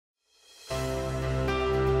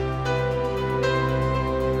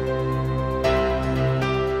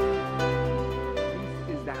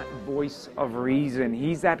of reason.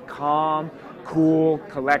 He's that calm, cool,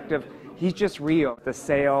 collective. He's just real. The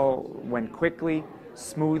sale went quickly,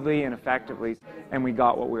 smoothly, and effectively, and we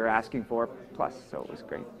got what we were asking for, plus, so it was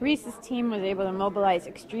great. Reece's team was able to mobilize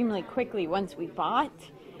extremely quickly once we bought,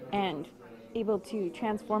 and able to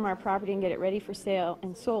transform our property and get it ready for sale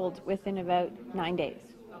and sold within about 9 days.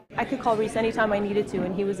 I could call Reece anytime I needed to,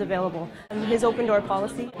 and he was available. His open door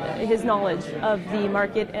policy, his knowledge of the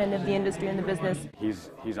market and of the industry and the business.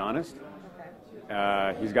 He's honest.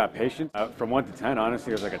 He's got patience. From 1 to 10,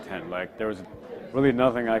 honestly, it was like a 10. Like, there was really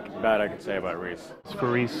nothing bad I could say about Reece.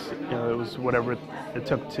 For Reece, it was whatever it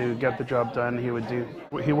took to get the job done, he would do.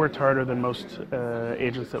 He worked harder than most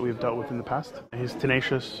agents that we've dealt with in the past. He's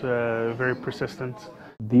tenacious, very persistent.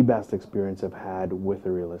 The best experience I've had with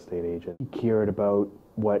a real estate agent. He cared about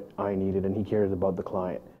what I needed, and he cared about the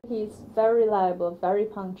client. He's very reliable, very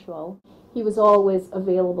punctual. He was always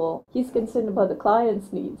available. He's concerned about the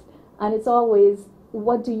client's needs, and it's always,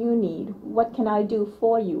 what do you need? What can I do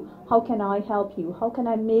for you? How can I help you? How can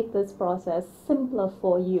I make this process simpler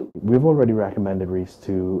for you? We've already recommended Reece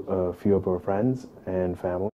to a few of our friends and family.